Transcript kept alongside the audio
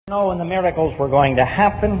When the miracles were going to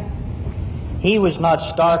happen, he was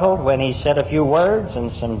not startled when he said a few words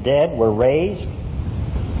and some dead were raised.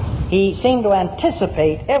 He seemed to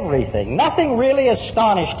anticipate everything. Nothing really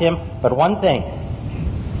astonished him but one thing.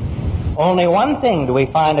 Only one thing do we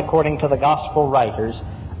find, according to the gospel writers,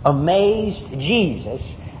 amazed Jesus,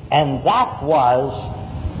 and that was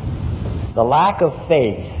the lack of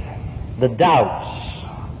faith, the doubts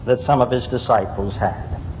that some of his disciples had.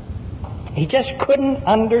 He just couldn't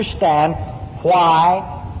understand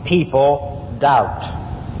why people doubt.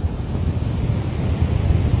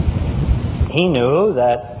 He knew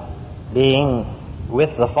that being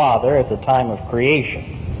with the Father at the time of creation,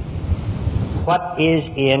 what is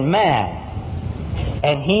in man?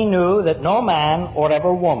 And he knew that no man or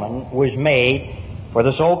ever woman was made for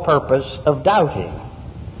the sole purpose of doubting.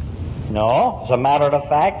 No, as a matter of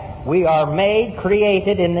fact, we are made,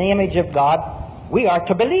 created in the image of God. We are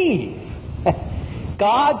to believe.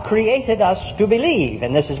 God created us to believe,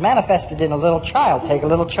 and this is manifested in a little child. Take a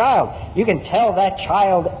little child. You can tell that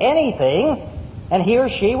child anything, and he or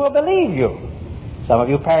she will believe you. Some of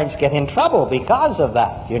you parents get in trouble because of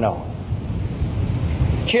that, you know.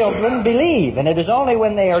 Children believe, and it is only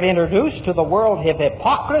when they are introduced to the world of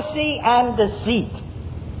hypocrisy and deceit,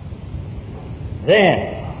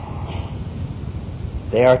 then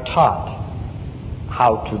they are taught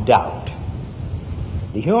how to doubt.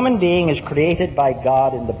 The human being is created by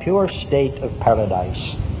God in the pure state of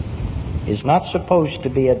paradise, is not supposed to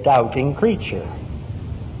be a doubting creature.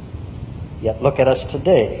 Yet look at us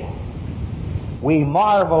today. We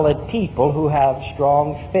marvel at people who have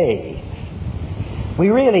strong faith. We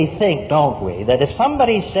really think, don't we, that if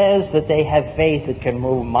somebody says that they have faith that can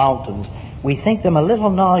move mountains, we think them a little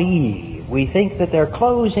naive. We think that they're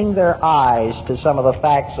closing their eyes to some of the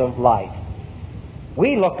facts of life.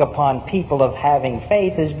 We look upon people of having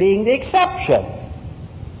faith as being the exception,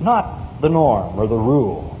 not the norm or the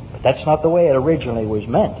rule. But that's not the way it originally was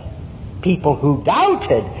meant. People who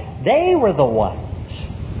doubted, they were the ones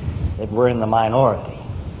that were in the minority.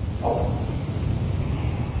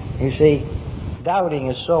 You see, doubting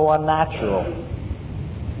is so unnatural.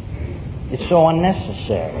 It's so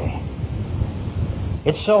unnecessary.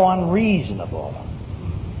 It's so unreasonable.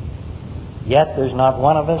 Yet there's not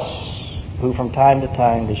one of us who from time to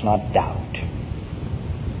time does not doubt.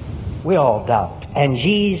 We all doubt. And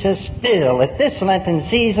Jesus still, at this Lenten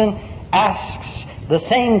season, asks the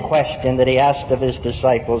same question that he asked of his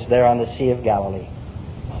disciples there on the Sea of Galilee.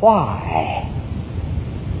 Why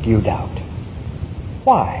do you doubt?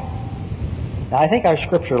 Why? Now, I think our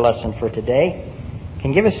scripture lesson for today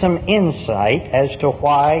can give us some insight as to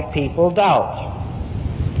why people doubt.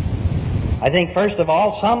 I think, first of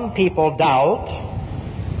all, some people doubt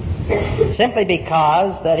simply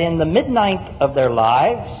because that in the midnight of their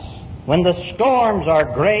lives, when the storms are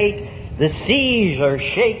great, the seas are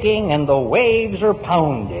shaking, and the waves are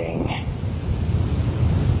pounding,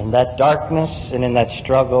 in that darkness and in that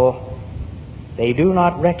struggle, they do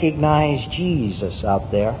not recognize Jesus out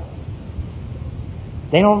there.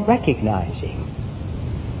 They don't recognize him.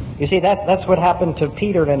 You see, that's what happened to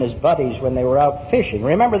Peter and his buddies when they were out fishing.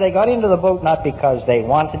 Remember, they got into the boat not because they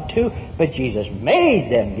wanted to, but Jesus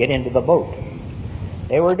made them get into the boat.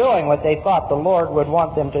 They were doing what they thought the Lord would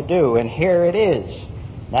want them to do, and here it is.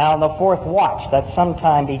 Now, in the fourth watch, that's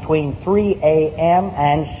sometime between 3 a.m.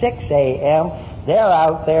 and 6 a.m., they're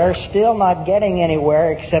out there still not getting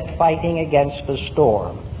anywhere except fighting against the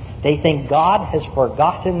storm. They think God has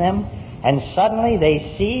forgotten them, and suddenly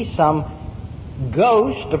they see some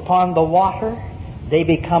ghost upon the water. They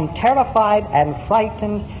become terrified and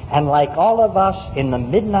frightened, and like all of us in the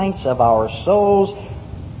midnights of our souls,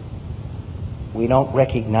 we don't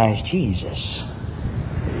recognize Jesus.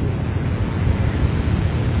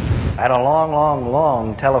 I had a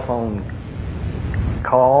long telephone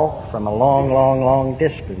call from a long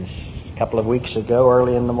distance a couple of weeks ago,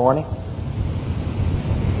 early in the morning,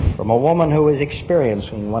 from a woman who was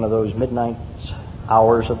experiencing one of those midnight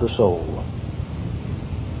hours of the soul.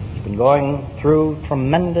 Been going through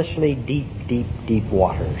tremendously deep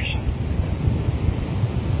waters.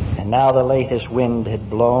 And now the latest wind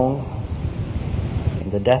had blown,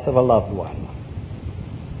 and the death of a loved one,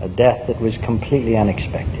 a death that was completely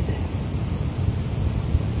unexpected.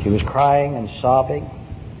 She was crying and sobbing.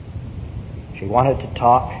 She wanted to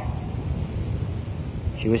talk.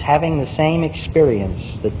 She was having the same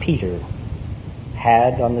experience that Peter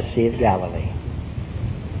had on the Sea of Galilee.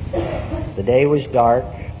 The day was dark.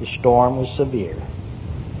 The storm was severe,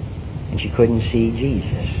 and she couldn't see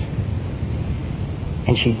Jesus.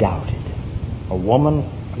 And she doubted. A woman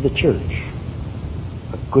of the church,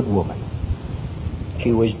 a good woman.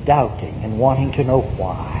 She was doubting and wanting to know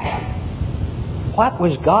why. What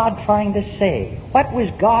was God trying to say? What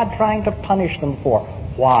was God trying to punish them for?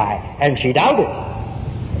 Why? And she doubted.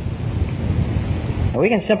 And we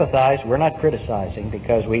can sympathize. We're not criticizing,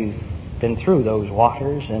 because we've been through those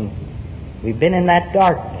waters and we've been in that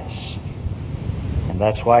darkness. And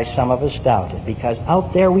that's why some of us doubted, because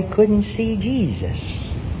out there we couldn't see Jesus.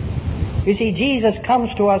 You see, Jesus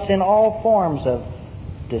comes to us in all forms of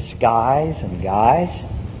disguise and guise.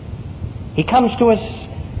 He comes to us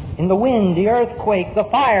in the wind, the earthquake, the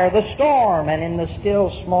fire, the storm, and in the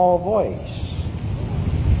still small voice.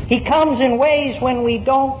 He comes in ways when we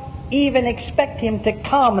don't even expect Him to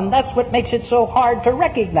come, and that's what makes it so hard to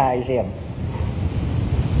recognize Him.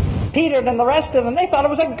 Peter and the rest of them, they thought it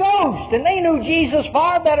was a ghost, and they knew Jesus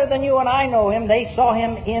far better than you and I know Him. They saw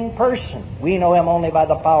Him in person. We know Him only by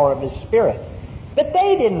the power of His Spirit. But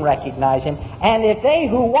they didn't recognize Him, and if they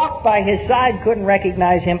who walked by His side couldn't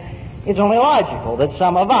recognize Him, it's only logical that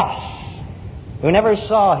some of us, who never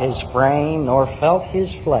saw His frame nor felt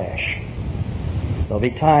His flesh, there'll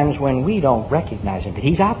be times when we don't recognize Him, but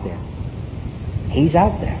He's out there. He's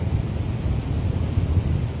out there.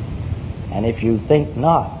 And if you think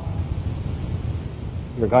not,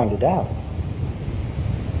 you're going to doubt.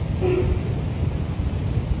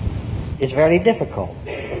 It's very difficult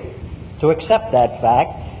to accept that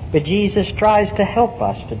fact, but Jesus tries to help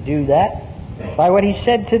us to do that by what He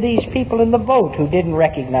said to these people in the boat who didn't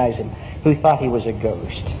recognize Him, who thought He was a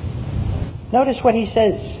ghost. Notice what He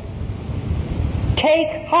says.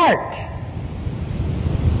 Take heart.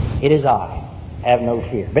 It is I. Have no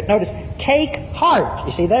fear. But notice, take heart.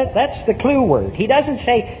 You see, that's the clue word. He doesn't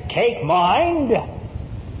say, take mind,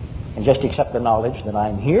 and just accept the knowledge that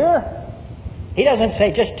I'm here. He doesn't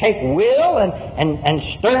say, just take will and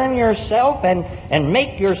stern yourself and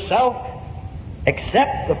make yourself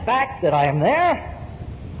accept the fact that I am there.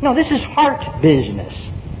 No, this is heart business.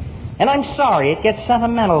 And I'm sorry, it gets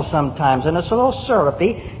sentimental sometimes, and it's a little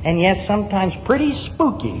syrupy, and yes, sometimes pretty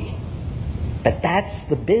spooky. But that's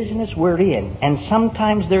the business we're in. And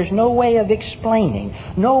sometimes there's no way of explaining,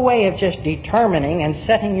 no way of just determining and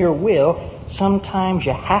setting your will. Sometimes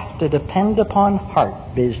you have to depend upon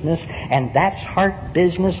heart business, and that's heart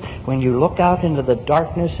business when you look out into the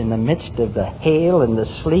darkness in the midst of the hail and the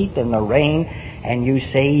sleet and the rain, and you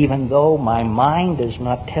say, even though my mind does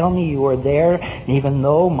not tell me you are there, and even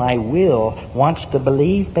though my will wants to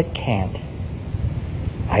believe but can't,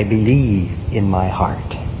 I believe in my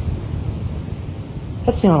heart.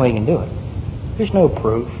 That's the only way you can do it. There's no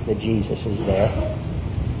proof that Jesus is there.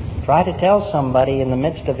 Try to tell somebody in the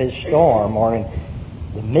midst of his storm or in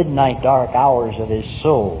the midnight dark hours of his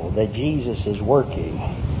soul that Jesus is working.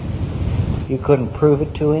 You couldn't prove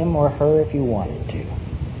it to him or her if you wanted to.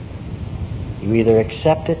 You either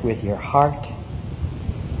accept it with your heart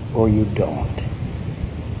or you don't.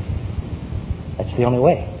 That's the only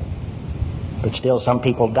way. But still some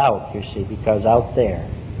people doubt, you see, because out there,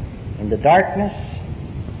 in the darkness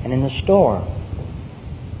and in the storm,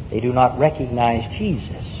 they do not recognize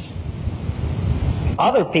Jesus.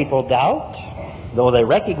 Other people doubt, though they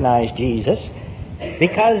recognize Jesus,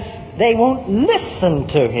 because they won't listen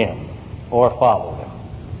to him or follow him.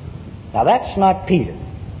 Now that's not Peter.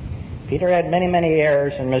 Peter had many, many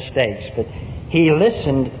errors and mistakes, but he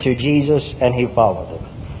listened to Jesus and he followed him.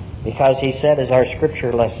 Because he said, as our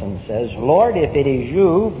scripture lesson says, Lord, if it is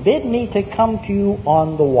you, bid me to come to you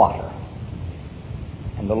on the water.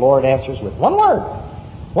 And the Lord answers with one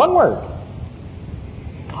word,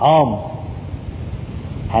 come.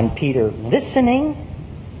 And Peter, listening,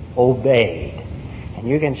 obeyed. And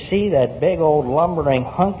you can see that big old lumbering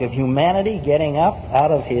hunk of humanity getting up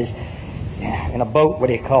out of his, in a boat, what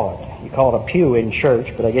do you call it? You call it a pew in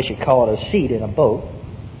church, but I guess you call it a seat in a boat.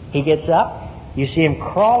 He gets up, you see him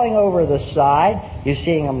crawling over the side, you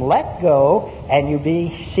see him let go, and you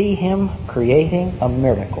see him creating a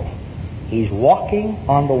miracle. He's walking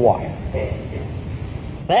on the water.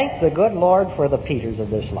 Thank the good Lord for the Peters of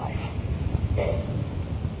this life.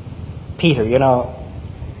 Peter, you know,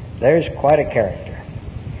 there's quite a character.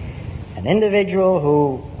 An individual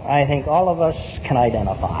who I think all of us can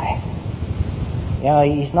identify. You know,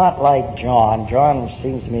 he's not like John. John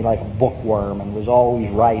seems to me like a bookworm and was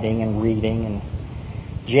always writing and reading. And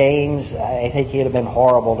James, I think he'd have been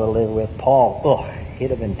horrible to live with. Paul,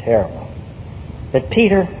 he'd have been terrible. But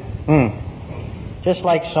Peter, just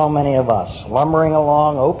like so many of us, lumbering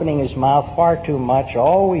along, opening his mouth far too much,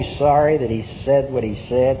 always sorry that he said what he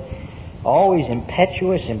said, always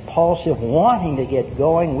impetuous, impulsive, wanting to get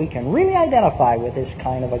going. We can really identify with this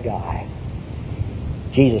kind of a guy.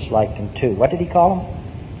 Jesus liked him too. What did he call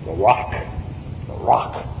him? The Rock. The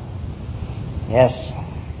Rock. Yes,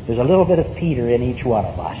 There's a little bit of Peter in each one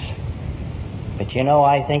of us. But you know,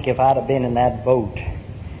 I think if I'd have been in that boat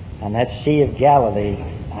on that Sea of Galilee,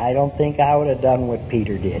 I don't think I would have done what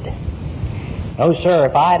Peter did. No, sir,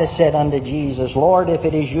 if I'd have said unto Jesus, Lord, if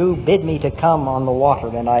it is you, bid me to come on the water,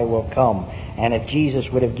 then I will come. And if Jesus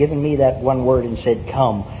would have given me that one word and said,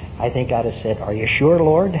 come, I think I'd have said, are you sure,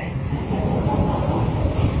 Lord?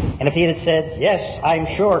 And if he had said, yes, I'm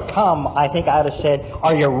sure, come, I think I'd have said,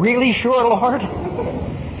 are you really sure, Lord?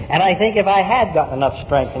 And I think if I had gotten enough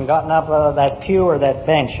strength and gotten up out of that pew or that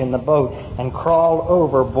bench in the boat and crawled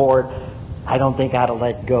overboard, I don't think I'd have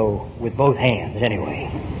let go with both hands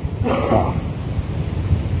anyway. No.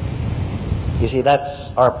 You see,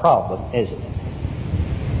 that's our problem, isn't it?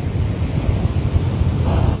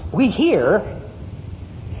 We hear,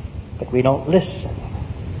 but we don't listen.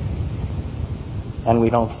 And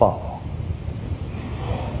we don't follow.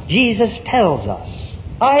 Jesus tells us,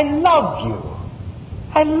 I love you.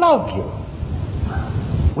 I love you.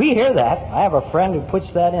 We hear that. I have a friend who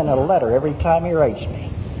puts that in a letter every time he writes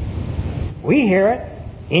me. We hear it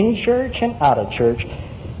in church and out of church.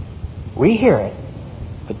 We hear it.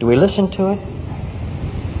 But do we listen to it?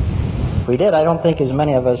 If we did, I don't think as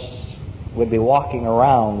many of us would be walking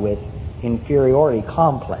around with inferiority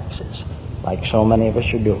complexes like so many of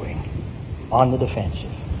us are doing, on the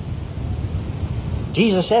defensive.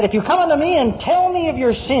 Jesus said, if you come unto me and tell me of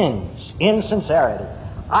your sins in sincerity,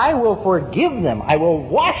 I will forgive them. I will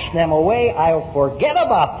wash them away. I will forget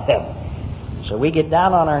about them. So we get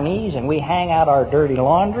down on our knees and we hang out our dirty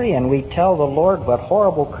laundry and we tell the Lord what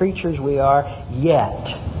horrible creatures we are,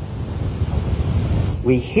 yet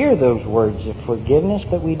we hear those words of forgiveness,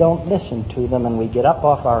 but we don't listen to them, and we get up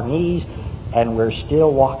off our knees and we're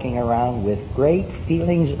still walking around with great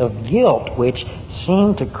feelings of guilt, which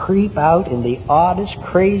seem to creep out in the oddest,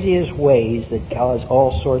 craziest ways that cause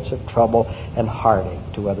all sorts of trouble and heartache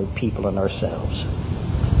to other people and ourselves.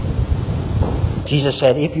 Jesus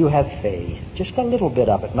said, if you have faith, just a little bit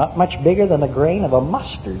of it, not much bigger than a grain of a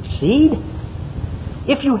mustard seed,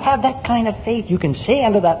 if you have that kind of faith, you can say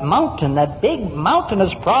unto that mountain, that big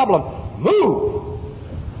mountainous problem, move,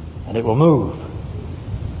 and it will move.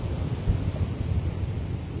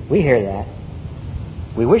 We hear that.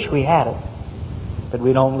 We wish we had it, but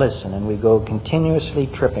we don't listen, and we go continuously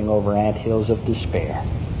tripping over anthills of despair.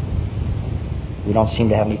 We don't seem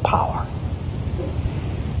to have any power.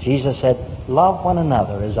 Jesus said, love one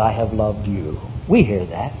another as I have loved you. We hear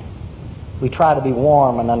that. We try to be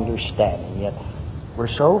warm and understanding, yet we're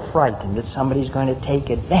so frightened that somebody's going to take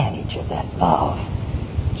advantage of that love.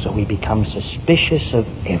 So we become suspicious of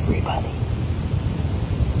everybody.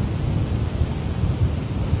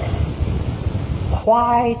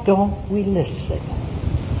 Why don't we listen?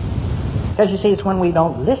 Because you see, it's when we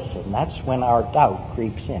don't listen, that's when our doubt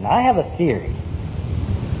creeps in. I have a theory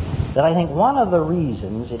that I think one of the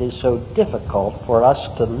reasons it is so difficult for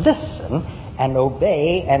us to listen and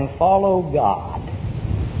obey and follow God,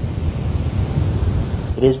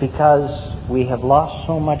 it is because we have lost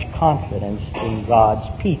so much confidence in God's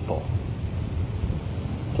people.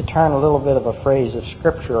 To turn a little bit of a phrase of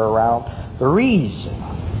Scripture around, the reason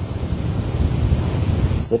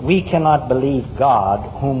that we cannot believe God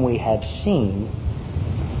whom we have seen,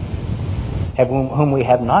 whom we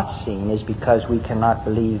have not seen, is because we cannot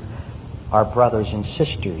believe our brothers and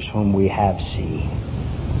sisters whom we have seen.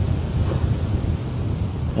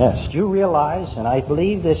 Yes, do you realize, and I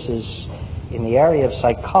believe this is in the area of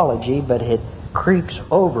psychology, but it creeps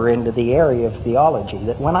over into the area of theology,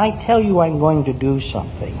 that when I tell you I'm going to do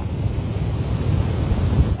something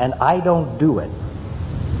and I don't do it,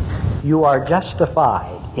 you are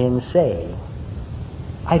justified in saying,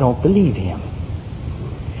 I don't believe him.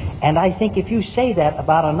 And I think if you say that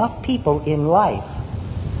about enough people in life,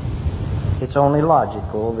 it's only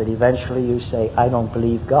logical that eventually you say, I don't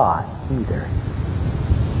believe God either.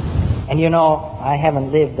 And you know, I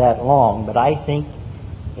haven't lived that long, but I think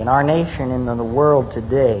in our nation and in the world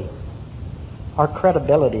today, our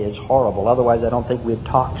credibility is horrible. Otherwise, I don't think we'd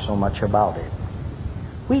talk so much about it.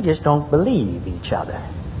 We just don't believe each other.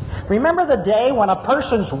 Remember the day when a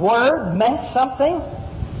person's word meant something?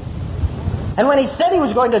 And when he said he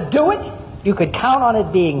was going to do it, you could count on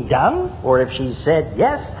it being done. Or if she said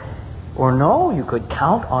yes or no, you could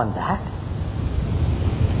count on that.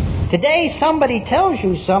 Today, somebody tells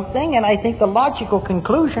you something, and I think the logical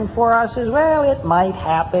conclusion for us is, well, it might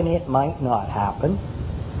happen, it might not happen.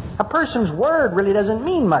 A person's word really doesn't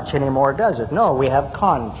mean much anymore, does it? No, we have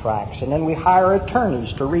contracts, and then we hire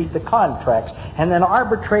attorneys to read the contracts, and then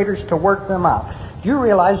arbitrators to work them out. Do you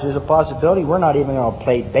realize there's a possibility we're not even going to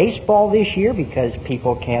play baseball this year because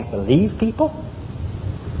people can't believe people?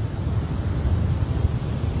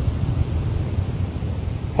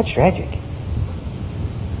 That's tragic.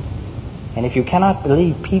 And if you cannot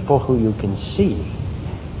believe people who you can see,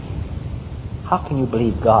 how can you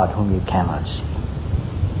believe God whom you cannot see?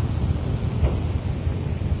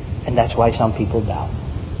 And that's why some people doubt.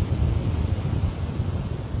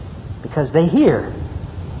 Because they hear,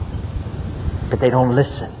 but they don't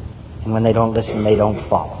listen. And when they don't listen, they don't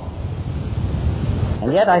follow.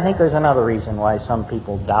 And yet I think there's another reason why some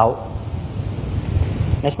people doubt.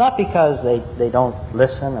 And it's not because they don't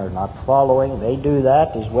listen or not following. They do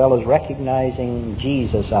that as well as recognizing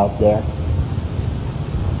Jesus out there.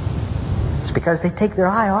 It's because they take their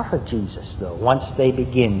eye off of Jesus, though, once they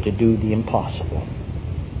begin to do the impossible.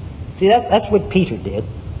 See, that's what Peter did.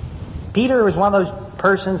 Peter was one of those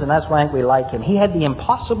persons, and that's why I think we like him. He had the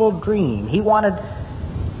impossible dream. He wanted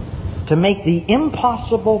to make the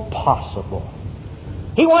impossible possible.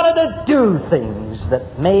 He wanted to do things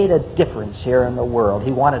that made a difference here in the world.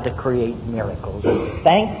 He wanted to create miracles. And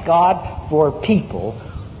thank God for people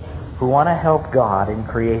who want to help God in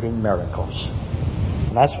creating miracles.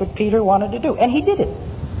 And that's what Peter wanted to do. And he did it.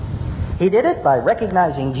 He did it by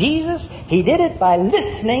recognizing Jesus. He did it by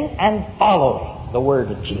listening and following the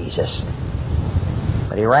word of Jesus.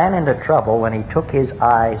 But he ran into trouble when he took his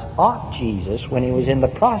eyes off Jesus when he was in the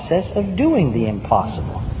process of doing the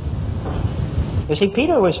impossible. You see,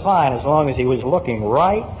 Peter was fine as long as he was looking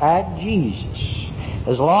right at Jesus.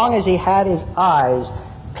 As long as he had his eyes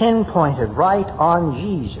pinpointed right on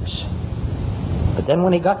Jesus. But then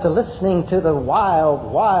when he got to listening to the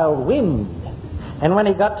wild, wild wind, and when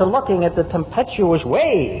he got to looking at the tempestuous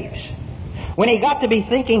waves, when he got to be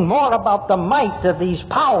thinking more about the might of these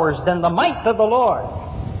powers than the might of the Lord,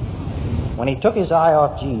 when he took his eye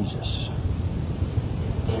off Jesus,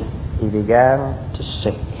 he began to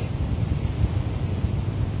sink.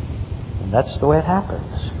 And that's the way it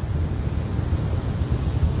happens.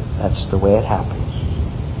 That's the way it happens.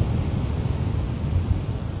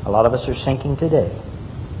 A lot of us are sinking today.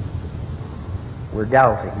 We're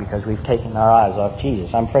doubting because we've taken our eyes off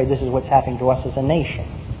Jesus. I'm afraid this is what's happening to us as a nation.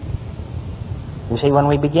 You see, when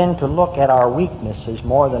we begin to look at our weaknesses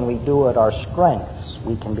more than we do at our strengths,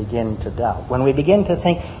 we can begin to doubt. When we begin to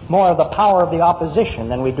think more of the power of the opposition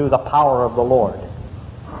than we do the power of the Lord.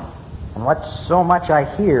 And what so much I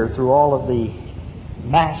hear through all of the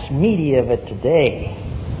mass media of it today,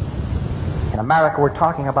 in America we're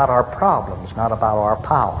talking about our problems, not about our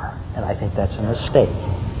power. And I think that's a mistake.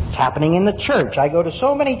 It's happening in the church. I go to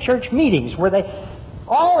so many church meetings where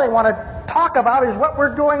all they want to talk about is what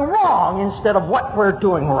we're doing wrong instead of what we're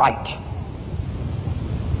doing right.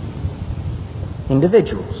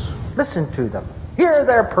 Individuals, listen to them. Hear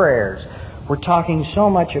their prayers. We're talking so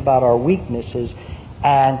much about our weaknesses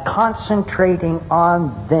and concentrating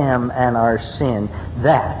on them and our sin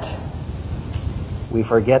that we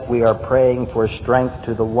forget we are praying for strength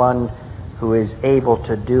to the one who is able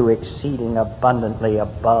to do exceeding abundantly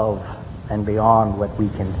above and beyond what we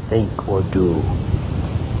can think or do.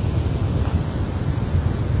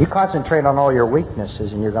 You concentrate on all your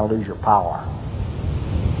weaknesses and you're going to lose your power.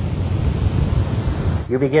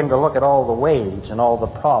 You begin to look at all the waves and all the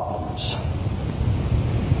problems,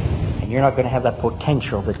 and you're not going to have that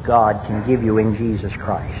potential that God can give you in Jesus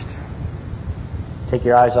Christ. Take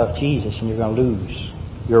your eyes off Jesus and you're going to lose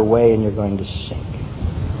your way and you're going to sink.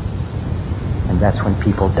 And that's when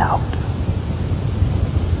people doubt.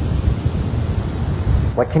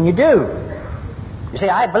 What can you do? You see,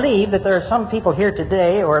 I believe that there are some people here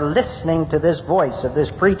today who are listening to this voice of this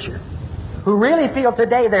preacher who really feel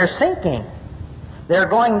today they're sinking. They're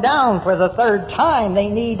going down for the third time. They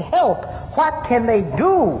need help. What can they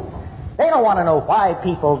do? They don't want to know why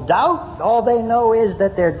people doubt. All they know is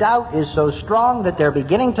that their doubt is so strong that they're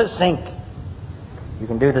beginning to sink. You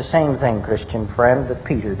can do the same thing, Christian friend, that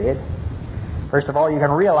Peter did. First of all, you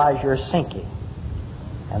can realize you're sinking.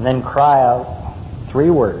 And then cry out 3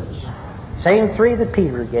 words. Same 3 that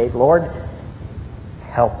Peter gave. Lord,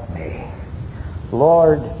 help me.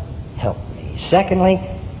 Lord, help me. Secondly,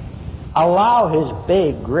 allow his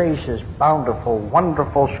big, gracious, bountiful,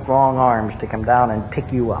 wonderful, strong arms to come down and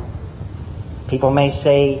pick you up. People may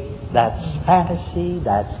say that's fantasy,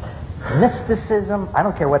 that's mysticism. I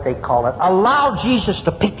don't care what they call it. Allow Jesus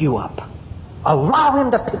to pick you up. Allow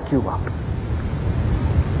him to pick you up.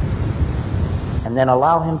 And then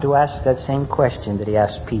allow him to ask that same question that he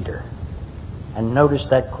asked Peter. And notice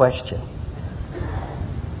that question.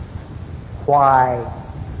 Why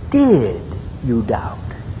did you doubt?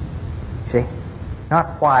 See?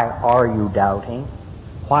 Not why are you doubting?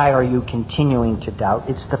 Why are you continuing to doubt?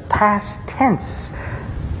 It's the past tense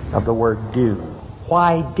of the word do.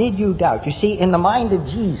 Why did you doubt? You see, in the mind of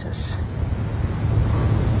Jesus,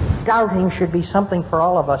 Doubting should be something for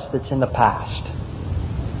all of us that's in the past.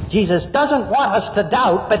 Jesus doesn't want us to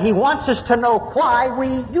doubt, but he wants us to know why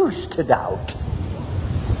we used to doubt.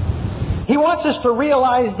 He wants us to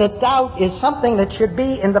realize that doubt is something that should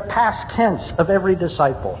be in the past tense of every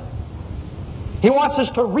disciple. He wants us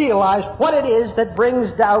to realize what it is that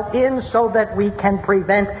brings doubt in so that we can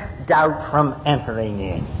prevent doubt from entering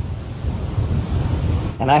in.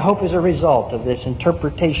 And I hope as a result of this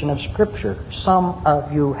interpretation of Scripture, some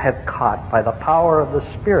of you have caught by the power of the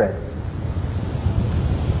Spirit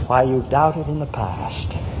why you've doubted in the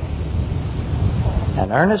past.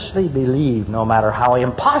 And earnestly believe, no matter how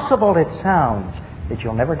impossible it sounds, that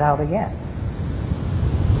you'll never doubt again.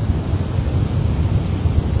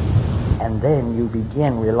 And then you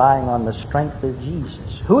begin relying on the strength of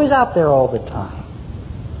Jesus, who is out there all the time,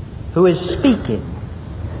 who is speaking,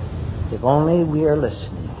 if only we are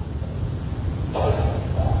listening,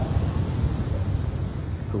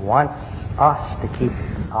 who wants us to keep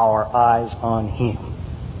our eyes on him.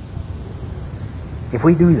 If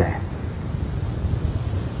we do that,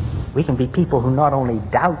 we can be people who not only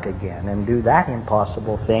doubt again and do that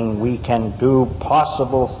impossible thing, we can do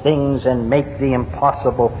possible things and make the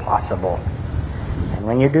impossible possible. And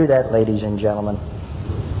when you do that, ladies and gentlemen,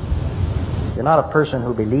 you're not a person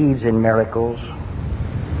who believes in miracles,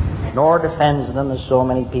 nor defends them as so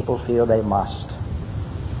many people feel they must.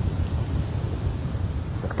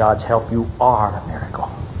 With God's help, you are a miracle.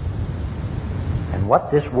 And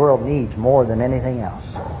what this world needs more than anything else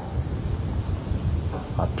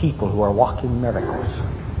are people who are walking miracles,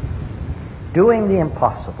 doing the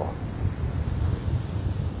impossible,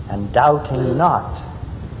 and doubting not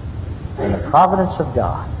in the providence of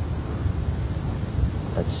God,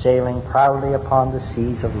 but sailing proudly upon the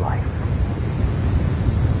seas of life.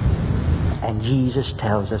 And Jesus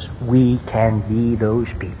tells us we can be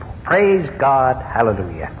those people. Praise God.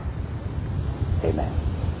 Hallelujah. Amen.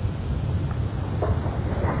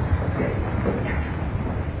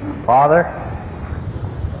 Father,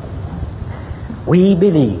 we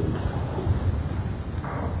believe.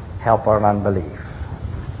 Help our unbelief.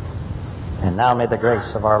 And now may the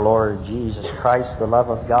grace of our Lord Jesus Christ, the love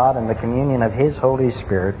of God, and the communion of his Holy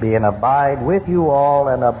Spirit be and abide with you all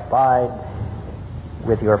and abide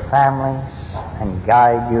with your families and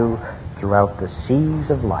guide you throughout the seas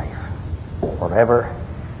of life forever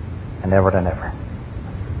and ever and ever.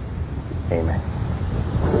 Amen.